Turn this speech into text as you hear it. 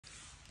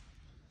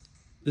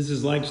This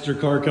is Lancaster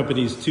Car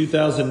Company's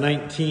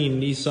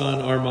 2019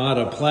 Nissan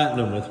Armada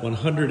Platinum with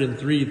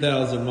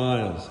 103,000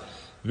 miles.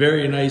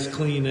 Very nice,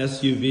 clean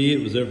SUV.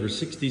 It was over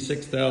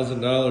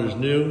 $66,000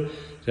 new. It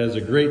has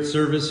a great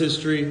service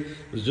history.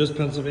 It was just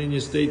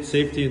Pennsylvania State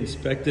Safety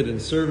inspected and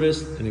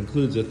serviced. It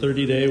includes a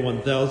 30-day,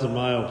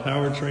 1,000-mile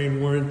powertrain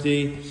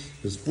warranty.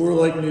 There's 4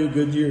 like new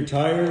Goodyear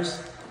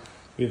tires.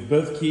 We have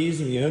both keys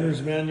and the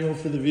owner's manual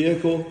for the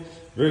vehicle.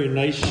 Very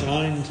nice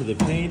shine to the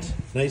paint.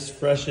 Nice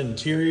fresh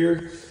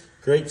interior.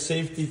 Great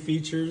safety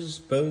features,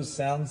 Bose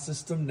sound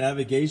system,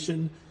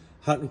 navigation,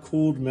 hot and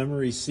cooled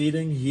memory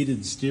seating,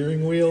 heated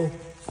steering wheel.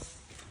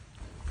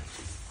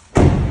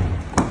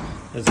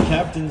 Has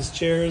captain's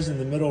chairs in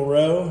the middle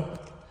row,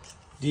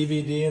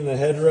 DVD in the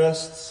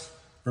headrests,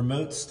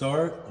 remote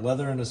start,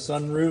 leather and a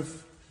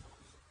sunroof,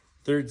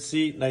 3rd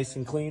seat, nice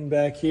and clean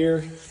back here.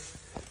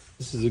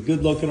 This is a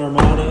good looking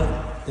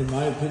Armada. In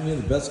my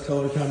opinion, the best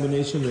color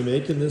combination they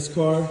make in this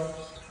car.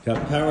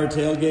 Got power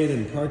tailgate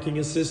and parking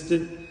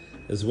assistant,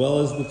 as well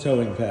as the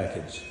towing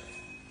package.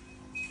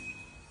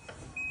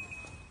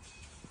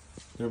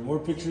 There are more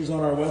pictures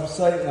on our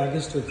website,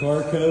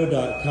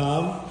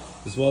 lancastercarco.com,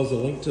 as well as a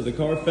link to the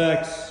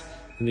Carfax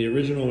and the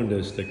original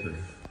window sticker.